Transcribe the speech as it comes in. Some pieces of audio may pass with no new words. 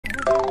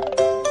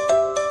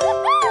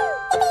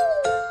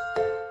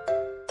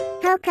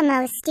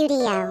Cocomo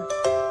Studio.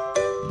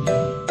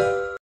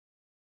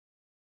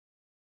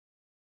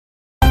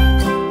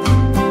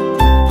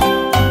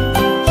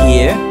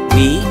 Here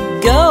we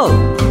go.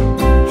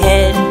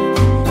 Head,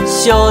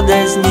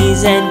 shoulders,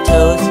 knees and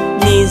toes,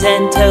 knees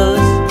and toes.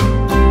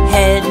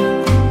 Head,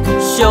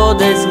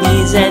 shoulders,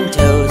 knees and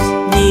toes,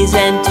 knees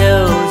and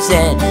toes.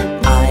 And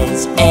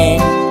eyes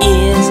and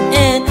ears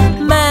and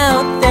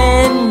mouth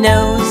and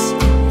nose.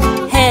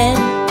 Head,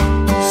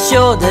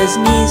 shoulders,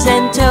 knees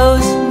and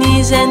toes,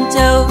 knees and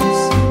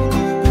toes.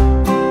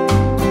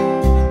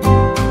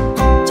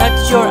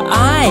 Touch your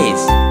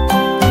eyes.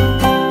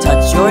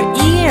 Touch your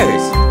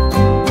ears.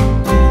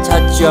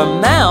 Touch your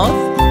mouth.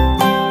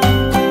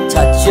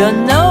 Touch your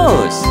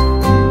nose.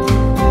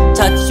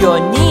 Touch your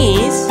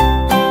knees.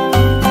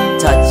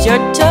 Touch your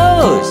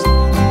toes.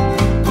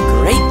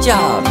 Great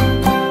job!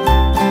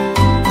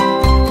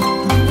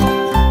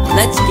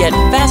 Let's get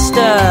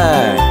faster!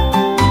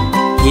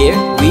 Here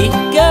we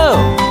go!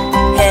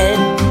 Head,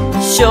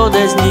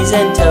 shoulders, knees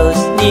and toes,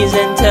 knees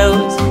and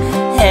toes.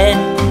 Head,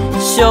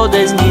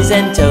 shoulders, knees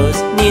and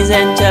toes, knees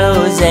and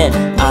toes. And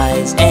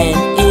eyes and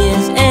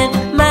ears and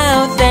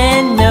mouth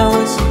and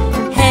nose.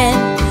 Head,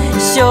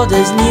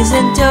 shoulders, knees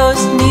and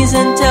toes, knees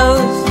and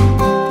toes.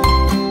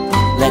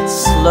 Let's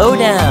slow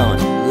down.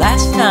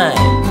 Last time.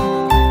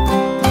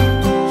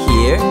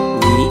 Here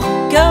we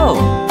go.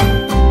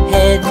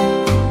 Head,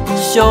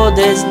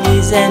 shoulders,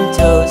 knees and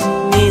toes,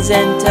 knees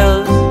and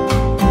toes.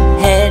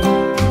 Head,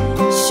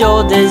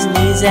 shoulders,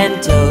 knees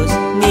and toes,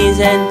 knees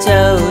and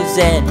toes.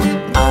 And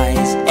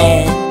eyes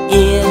and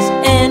ears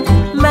and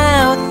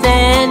mouth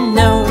and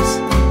nose.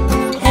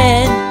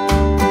 Head,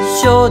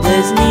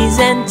 shoulders, knees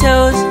and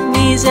toes,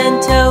 knees and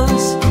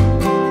toes.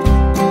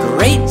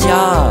 Great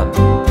job!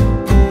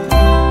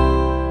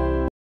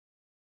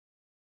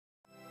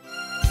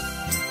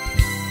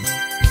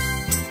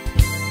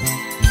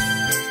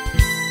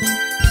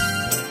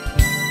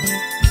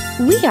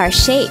 We are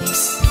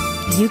shapes.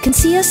 You can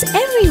see us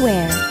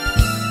everywhere.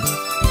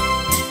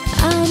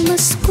 I'm a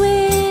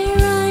square,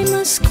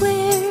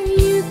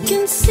 you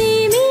can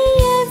see me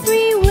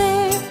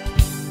everywhere.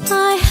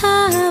 I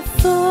have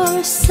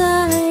 4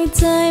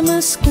 sides. I'm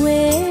a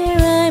square,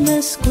 I'm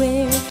a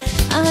square.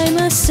 I'm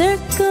a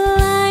circle,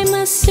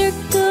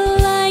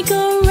 I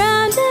go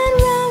round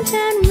and round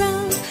and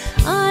round.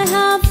 I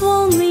have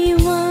only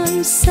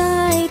 1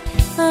 side.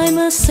 I'm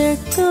a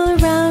circle,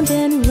 round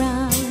and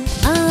round.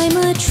 I'm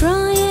a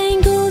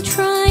triangle,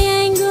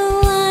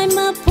 I'm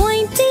a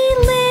pointy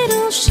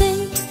little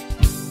shape.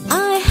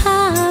 I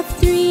have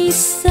 3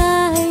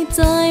 sides.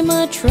 I'm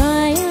a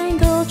triangle.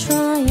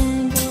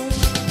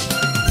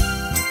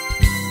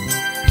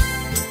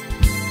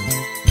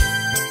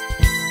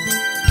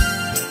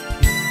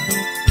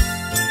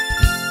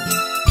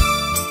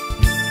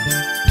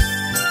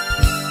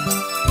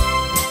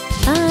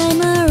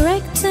 I'm a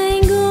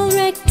rectangle,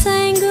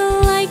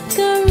 like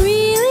a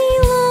really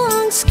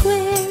long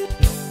square.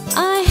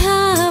 I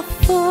have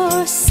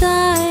 4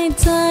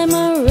 sides. I'm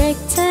a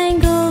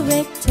rectangle.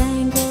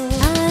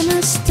 I'm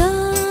a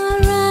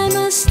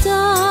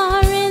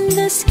star in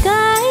the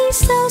sky,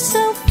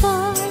 so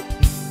far.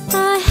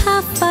 I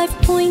have 5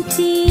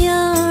 pointy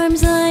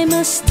arms. I'm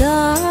a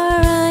star.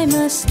 I'm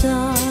a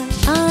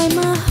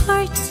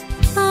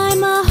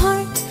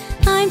heart,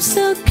 I'm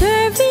so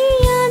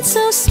curvy and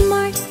so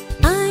smart.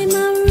 I'm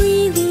a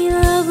really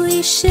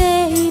lovely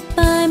shape.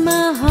 I'm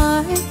a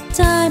heart.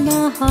 I'm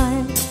a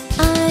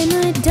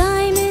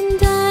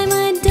diamond,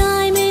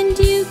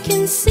 you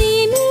can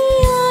see me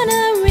on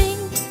a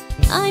ring.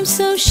 I'm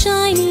so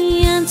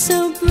shiny and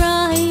so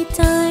bright.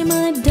 I'm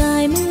a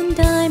diamond.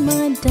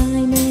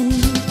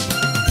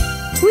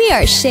 We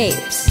are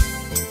shapes.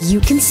 You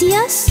can see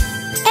us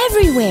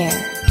everywhere.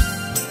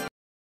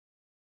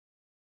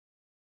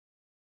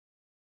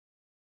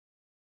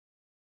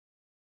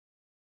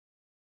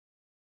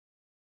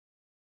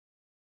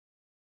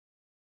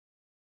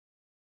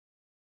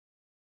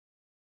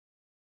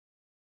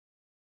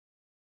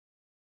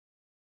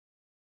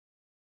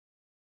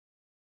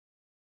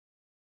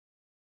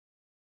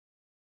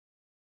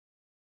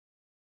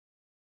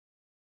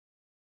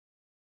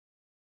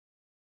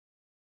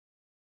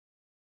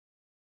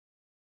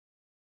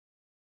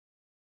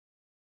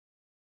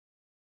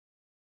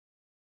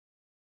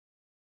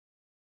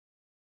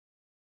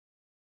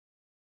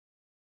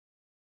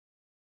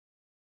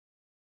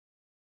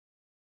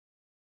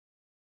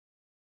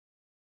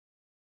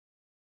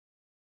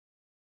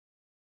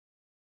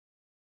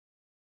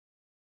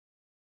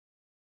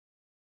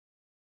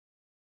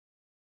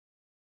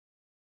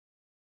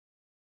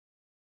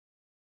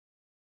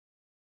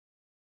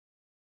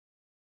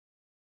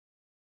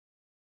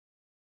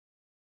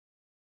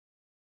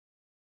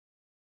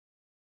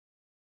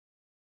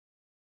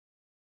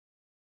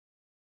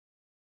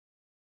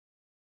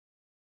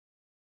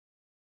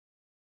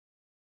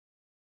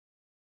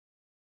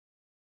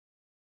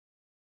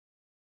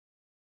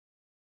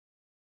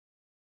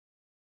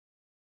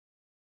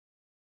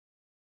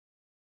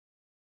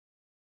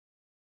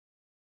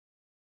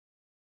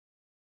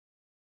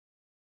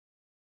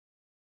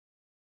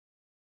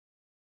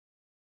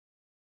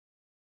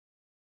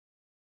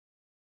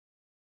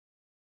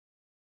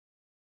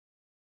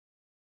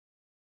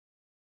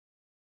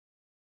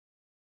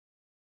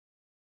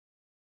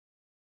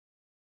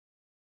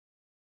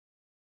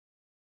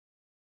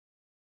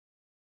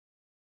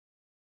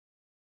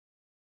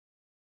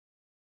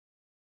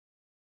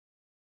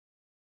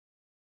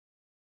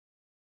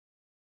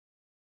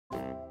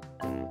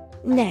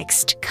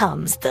 Next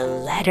comes the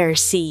letter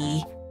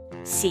C.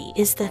 C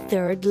is the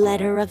third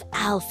letter of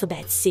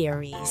alphabet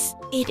series.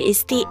 It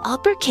is the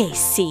uppercase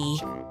C,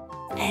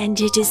 and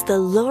it is the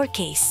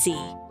lowercase c.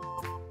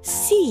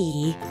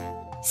 C.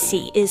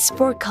 C is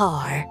for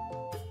car.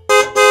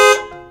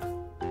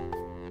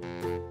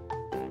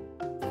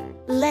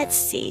 Let's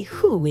see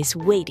who is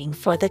waiting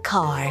for the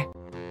car.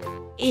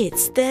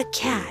 It's the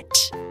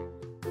cat.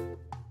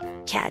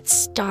 Cat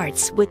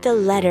starts with the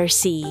letter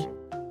C.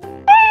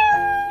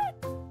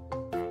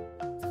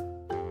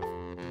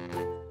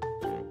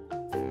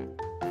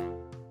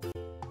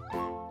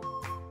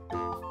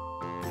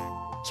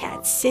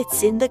 Cat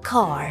sits in the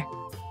car.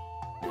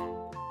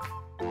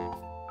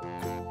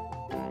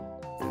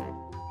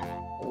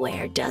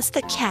 Where does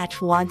the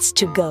cat wants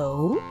to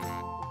go?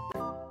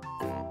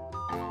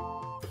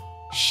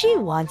 She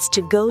wants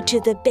to go to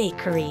the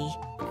bakery.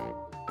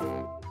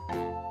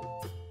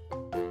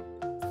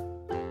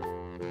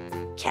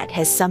 Cat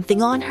has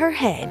something on her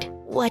head.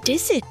 What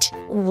is it?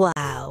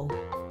 Wow,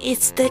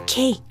 it's the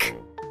cake.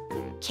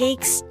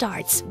 Cake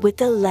starts with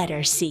the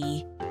letter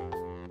C.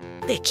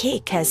 The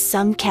cake has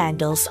some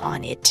candles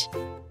on it.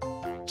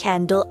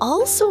 Candle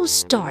also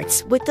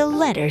starts with the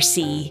letter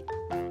C.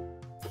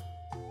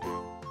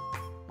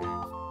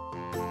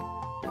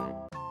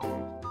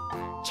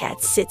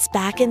 Cat sits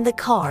back in the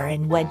car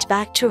and went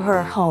back to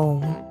her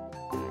home.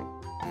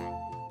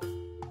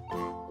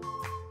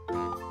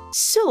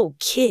 So,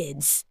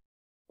 kids,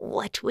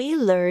 what we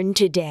learned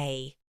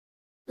today.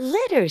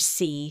 Letter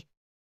C.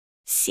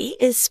 C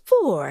is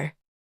for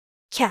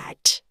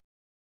cat,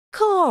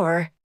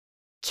 car,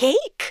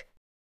 cake,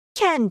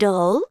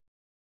 candle.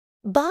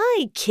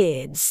 Bye,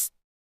 kids.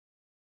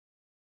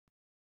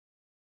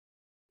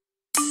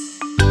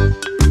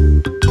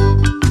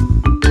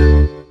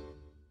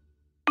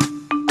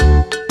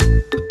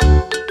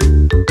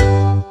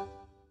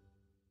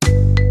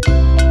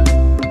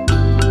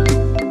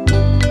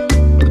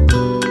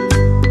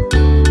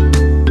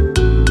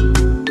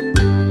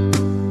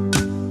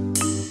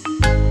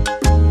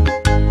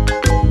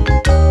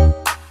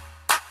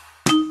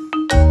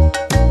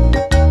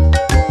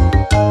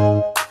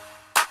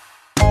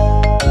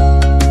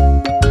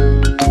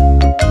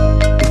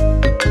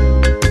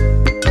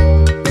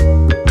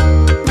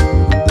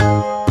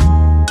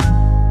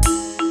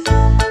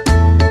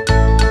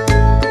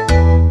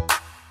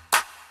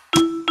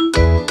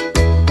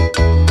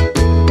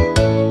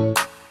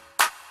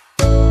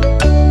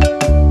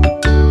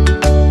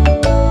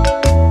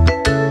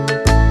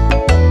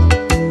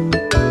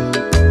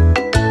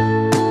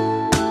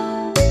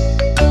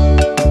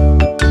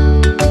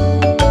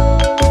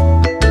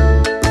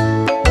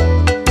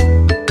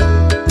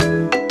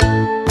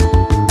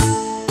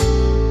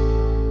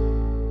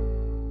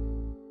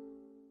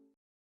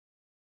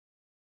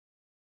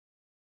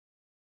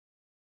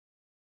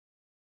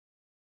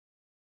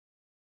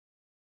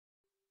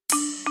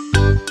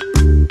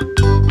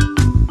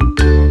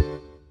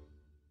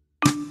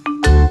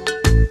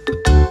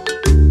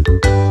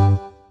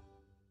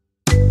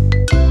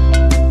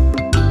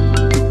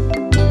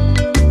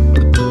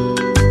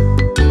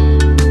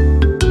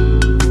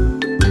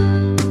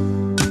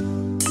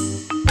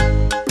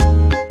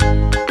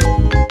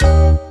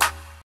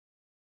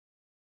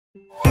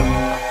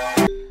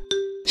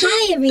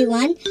 Hi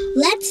everyone,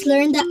 let's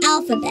learn the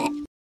alphabet.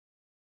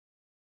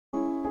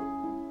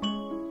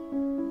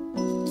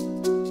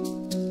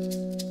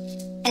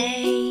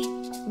 A,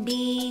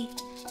 B,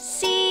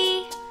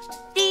 C,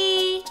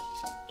 D,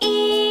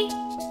 E,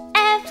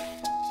 F,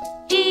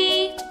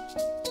 G,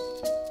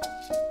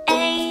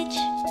 H,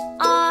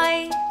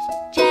 I,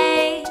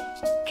 J,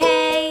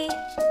 K,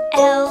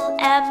 L,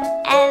 M,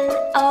 N,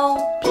 O,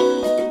 P,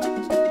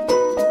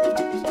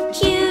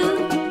 Q,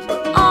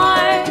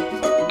 R,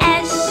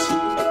 S,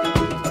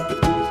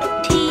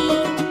 T,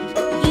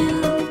 U,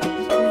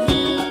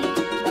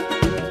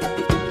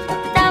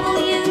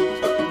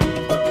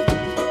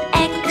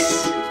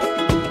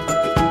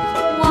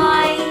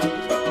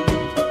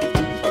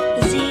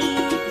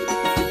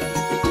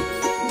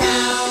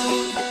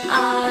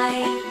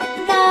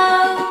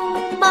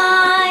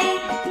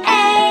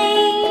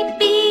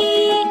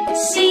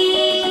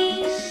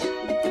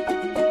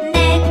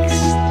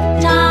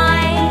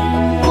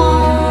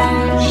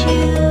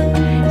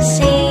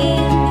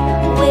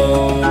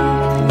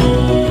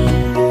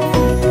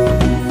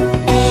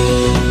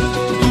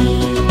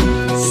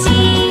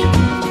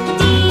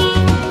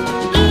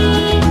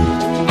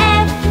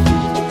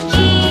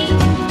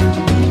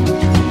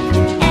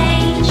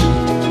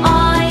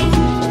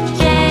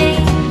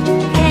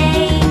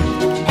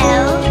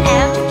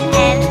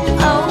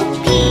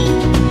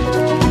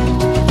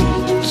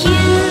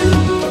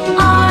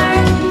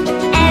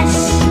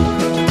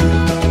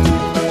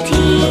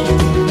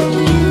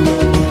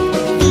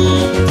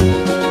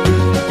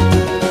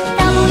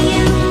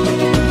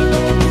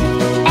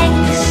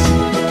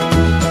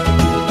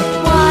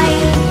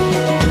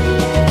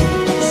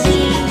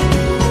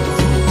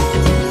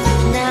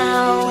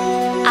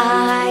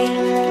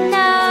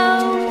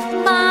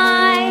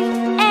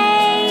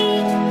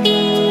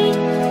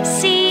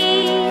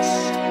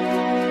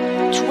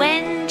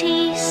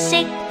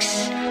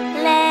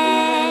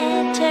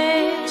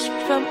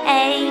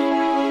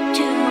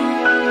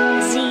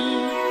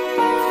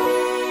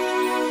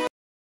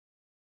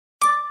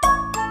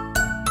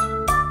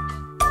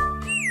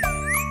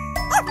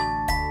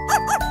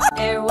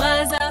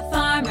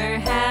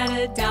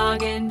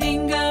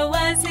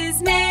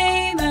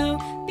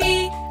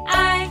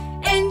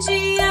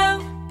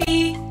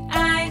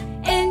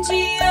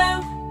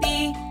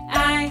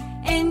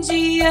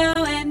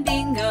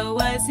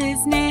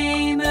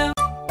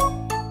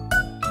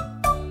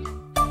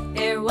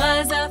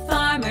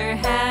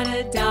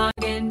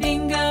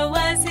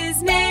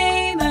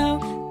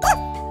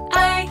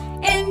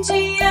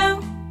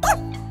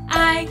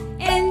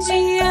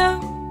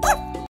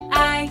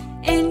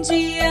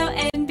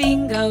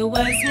 Bingo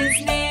was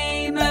his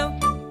name, oh.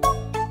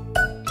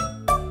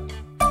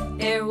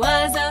 There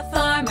was a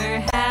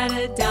farmer had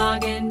a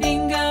dog, and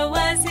Bingo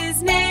was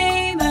his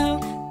name, oh.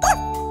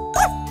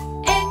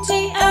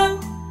 N-G-O,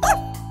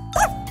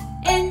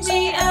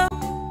 N-G-O,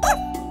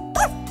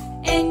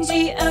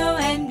 N-G-O,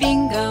 and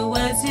Bingo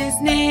was his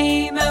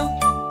name, oh.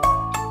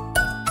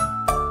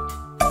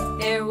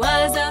 There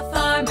was a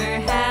farmer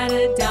had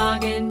a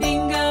dog, and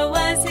Bingo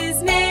was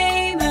his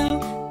name, oh.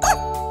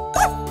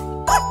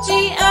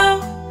 G-O,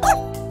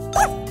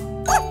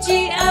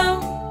 G-O,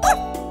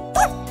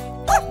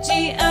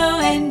 G-O,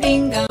 and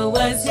Bingo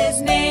was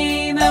his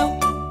name, oh.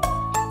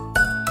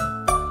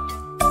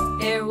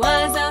 There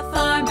was a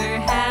farmer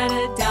had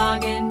a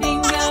dog, and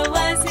Bingo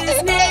was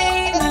his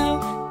name, oh.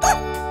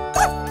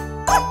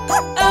 Oh,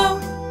 oh,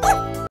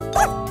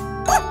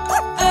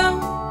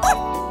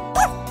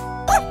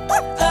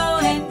 oh,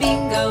 and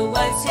Bingo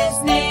was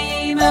his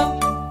name, oh.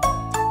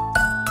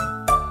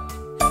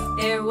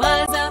 There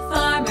was a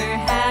farmer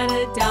had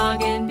a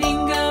dog, and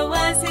Bingo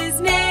was his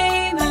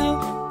name, oh.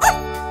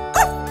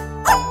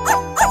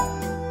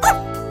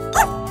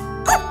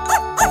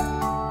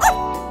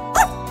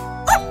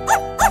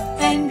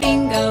 And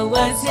Bingo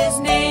was his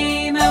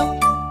name, oh.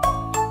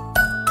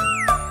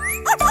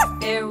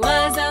 There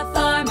was a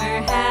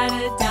farmer had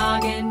a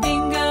dog, and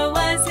Bingo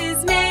was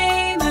his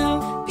name,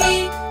 oh.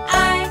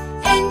 B-I-N-G-O,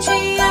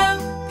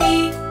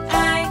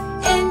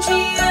 B-I-N-G-O,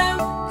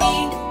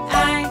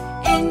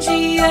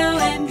 B-I-N-G-O,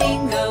 and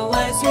Bingo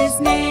was his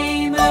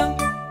name, oh.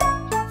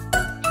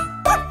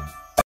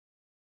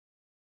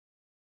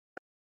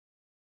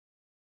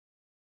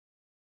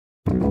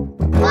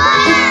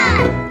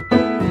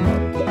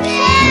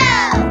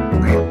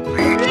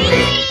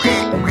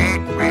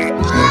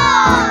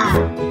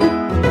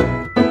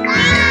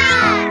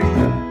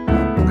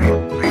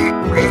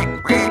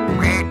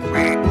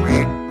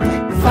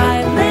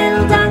 Five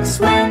little ducks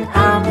went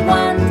out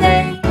one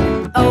day,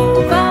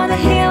 over the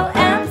hill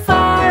and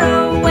far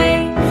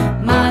away.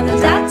 Mother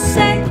duck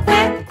said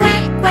quack,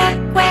 quack, quack,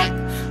 quack,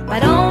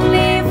 but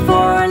only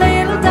four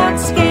little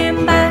ducks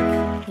came back.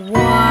 1,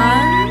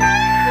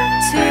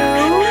 2,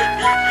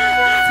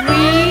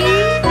 3,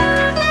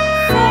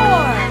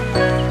 4.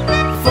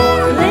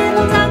 Four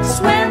little ducks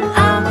went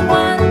out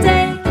one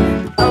day,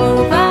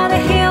 over the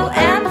hill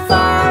and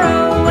far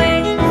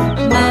away.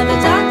 Mother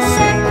duck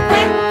said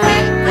quack,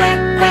 quack,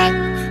 quack, quack,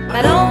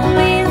 but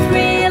only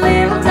three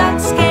little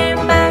ducks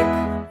came back.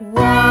 1,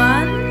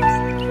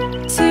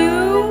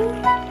 2,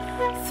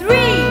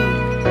 3.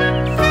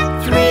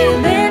 Three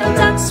little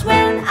ducks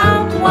went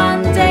out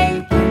one day,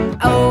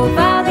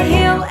 over the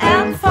hill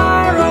and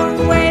far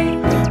away.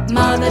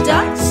 Mother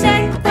duck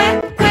said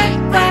quack, quack,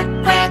 quack,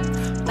 quack,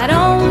 but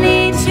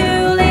only two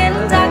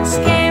little ducks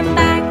came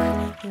back.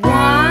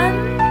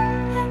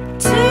 1,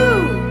 2.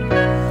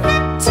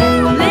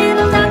 Two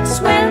little ducks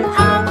went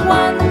out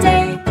one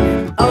day,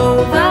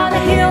 over the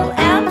hill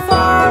and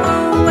far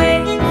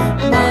away.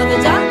 Mother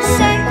duck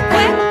said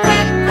quack,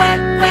 quack,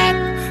 quack, quack,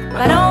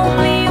 but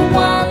only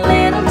one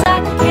little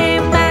duck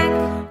came back.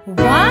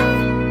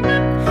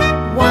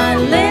 One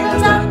little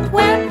duck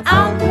went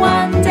out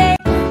one day,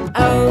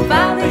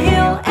 over the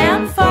hill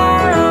and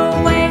far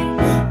away.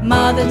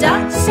 Mother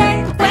duck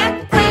said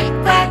quack, quack,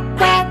 quack,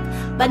 quack,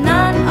 but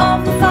none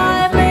of the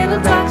five little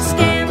ducks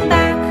came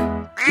back.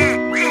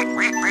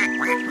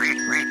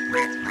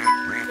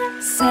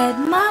 Said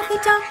Mother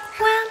duck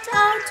went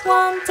out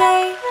one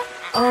day,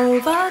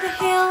 over the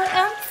hill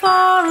and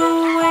far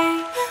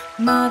away.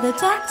 Mother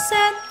duck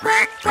said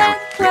quack, quack,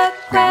 quack,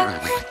 quack,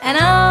 and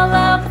all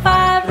of the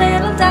five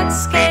little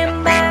ducks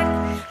came back.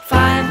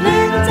 Five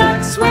little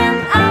ducks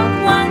went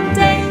out one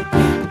day,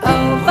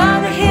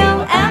 over the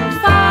hill and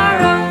far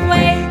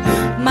away.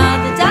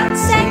 Mother duck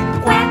said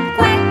quack,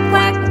 quack,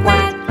 quack,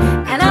 quack,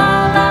 and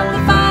all of the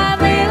five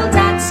little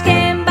ducks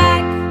came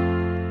back.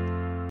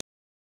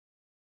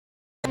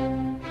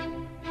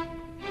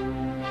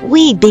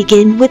 We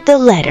begin with the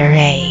letter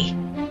A.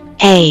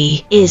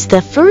 A is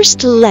the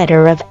first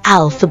letter of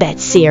alphabet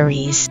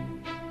series.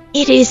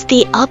 It is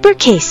the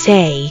uppercase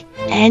A,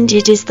 and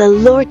it is the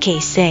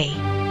lowercase a.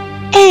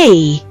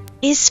 A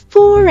is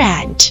for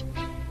ant.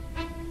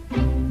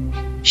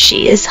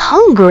 She is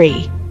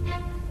hungry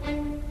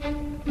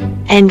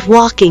and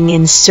walking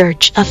in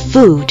search of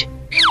food.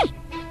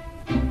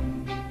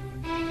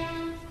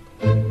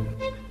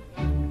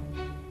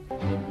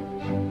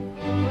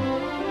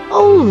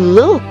 Oh,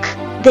 look!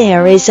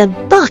 There is a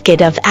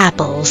bucket of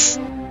apples.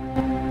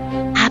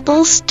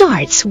 Apple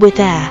starts with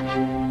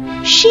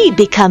A. She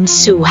becomes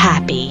so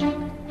happy.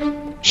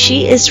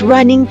 She is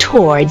running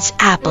towards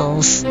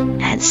apples.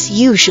 Ants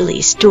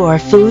usually store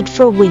food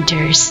for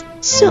winters,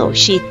 so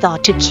she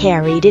thought to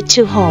carry it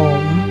to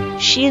home.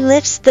 She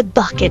lifts the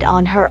bucket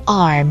on her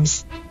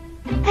arms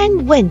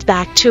and went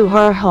back to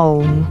her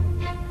home.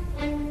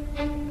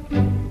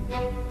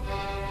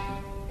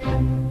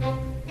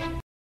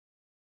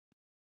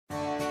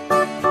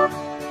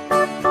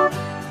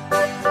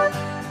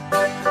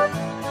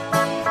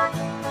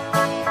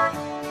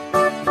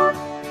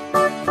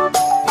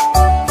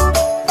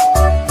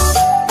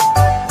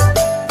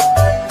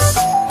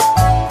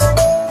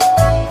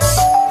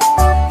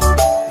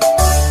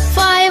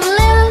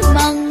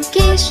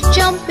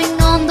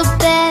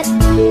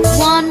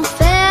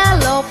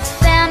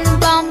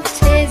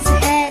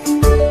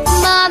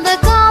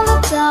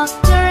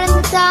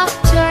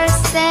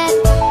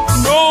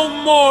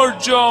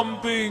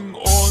 jumping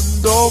on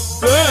the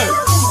bed.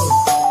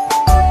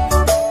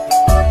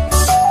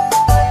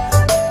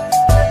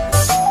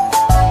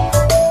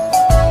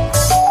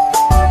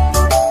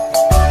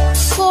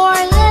 4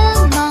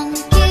 little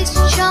monkeys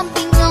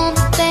jumping on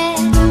the bed.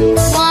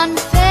 One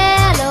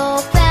fell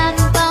off and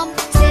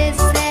bumped his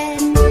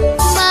head.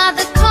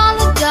 Mother called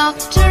the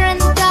doctor and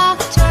the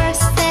doctor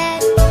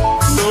said,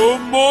 No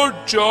more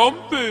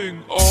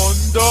jumping on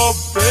the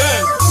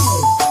bed.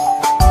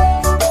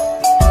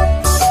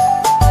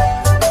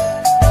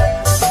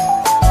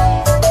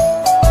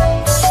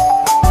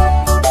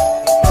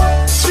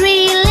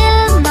 3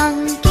 little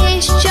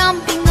monkeys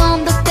jumping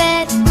on the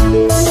bed.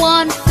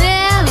 One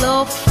fell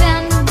off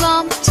and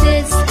bumped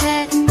his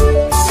head.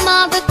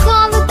 Mother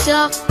called the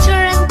doctor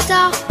and the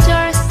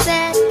doctor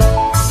said,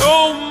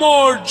 No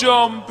more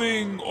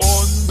jumping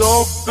on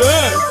the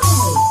bed.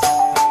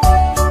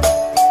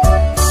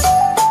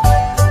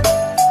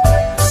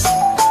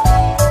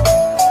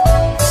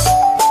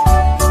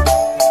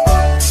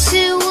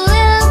 2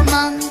 little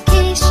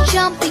monkeys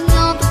jumping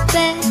on the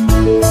bed.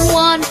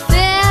 One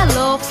fell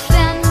off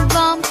and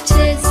bumped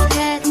his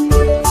head.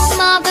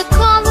 Mother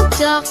called the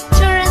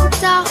doctor and the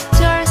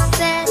doctor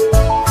said,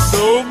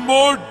 No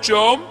more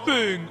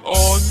jumping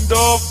on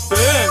the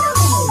bed.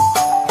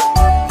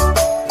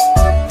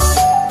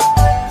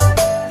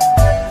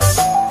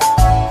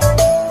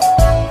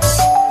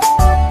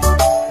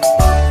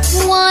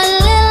 1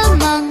 little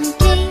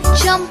monkey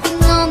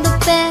jumping on the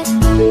bed.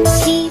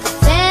 He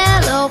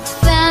fell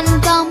off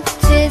and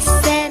bumped his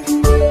head.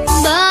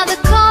 Mother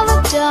called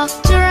the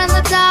doctor and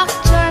the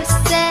doctor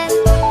said,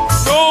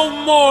 No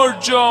more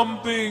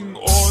jumping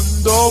on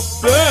the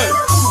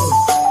bed.